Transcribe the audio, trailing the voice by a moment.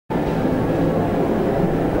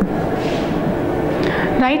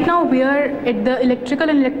Right now we are at the Electrical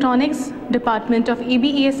and Electronics Department of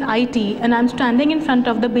EBES IT, and I'm standing in front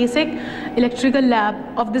of the basic electrical lab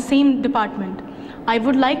of the same department. I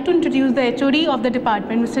would like to introduce the HOD of the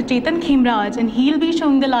department, Mr. Chetan Khimraj, and he'll be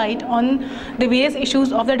showing the light on the various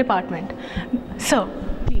issues of the department. Sir,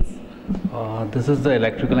 please. This is the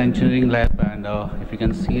Electrical Engineering Lab, and if you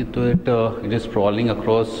can see to it, it is sprawling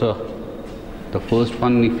across the first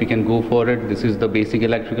one. If we can go for it, this is the basic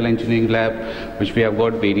Electrical Engineering Lab, which we have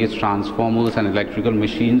got various transformers and electrical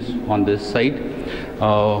machines on this side.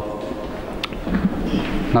 Now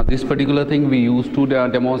this particular thing we used to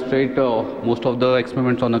demonstrate most of the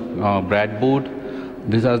experiments on a breadboard.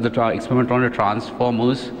 This is the experiment on the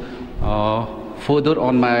transformers. Further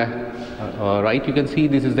on my right, you can see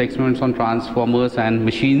this is the experiments on transformers and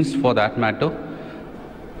machines for that matter.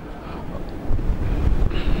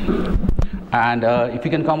 And if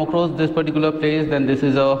you can come across this particular place, then this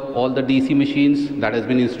is all the DC machines that has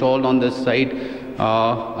been installed on this site.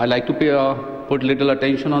 I like to put little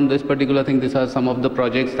attention on this particular thing. These are some of the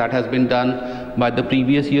projects that has been done by the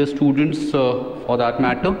previous year students for that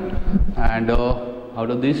matter. And out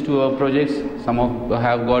of these two projects, some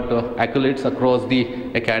have got accolades across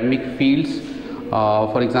the academic fields.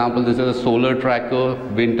 For example, this is a solar tracker,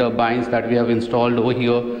 wind turbines that we have installed over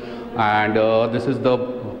here, and this is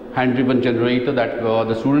the hand-driven generator that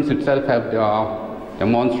the students itself have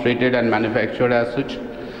demonstrated and manufactured as such.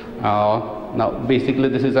 Now basically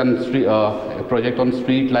this is a project on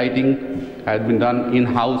street lighting, has been done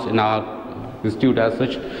in-house in our institute as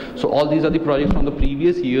such. So all these are the projects from the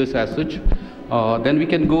previous years as such. Then we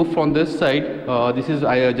can go from this side. This is,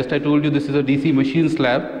 I told you, this is a DC machines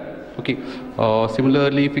lab. Okay.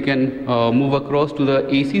 Similarly, if we can move across to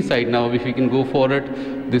the AC side now, if we can go for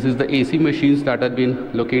it, this is the AC machines that have been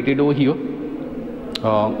located over here.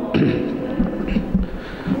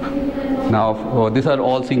 Now these are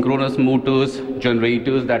all synchronous motors,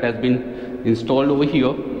 generators that has been installed over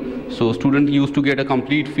here. So students used to get a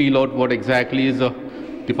complete feel out what exactly is the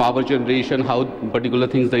power generation, how particular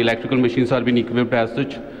things the electrical machines are being equipped as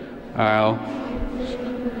such.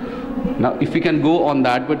 Now if we can go on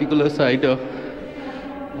that particular side,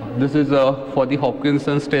 this is for the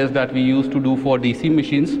Hopkinson test that we used to do for DC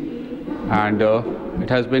machines, and it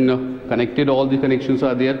has been connected, all the connections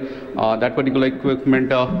are there. That particular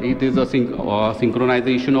equipment, it is a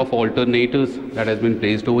synchronization of alternators that has been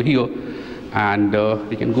placed over here. And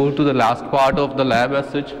we can go to the last part of the lab as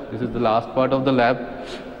such. This is the last part of the lab.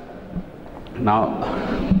 Now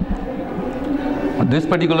this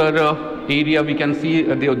particular area, we can see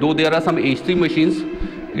though there are some H3 machines,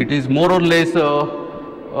 it is more or less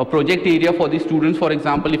a project area for the students. For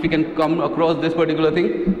example, if you can come across this particular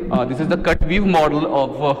thing, this is the cut view model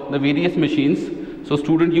of the various machines. So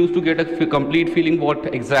students used to get a complete feeling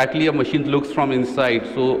what exactly a machine looks from inside.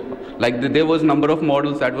 So like there was number of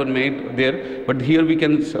models that were made there, but here we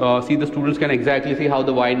can see the students can exactly see how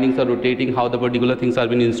the windings are rotating, how the particular things are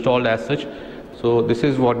being installed as such. So this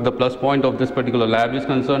is what the plus point of this particular lab is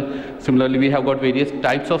concerned. Similarly, we have got various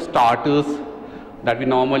types of starters that we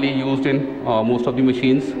normally used in most of the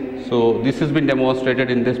machines. So this has been demonstrated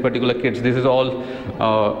in this particular kits. This is all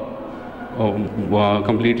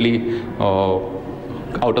completely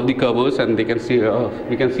out of the covers, and they can see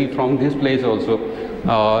we can see from this place also.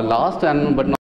 Last and but not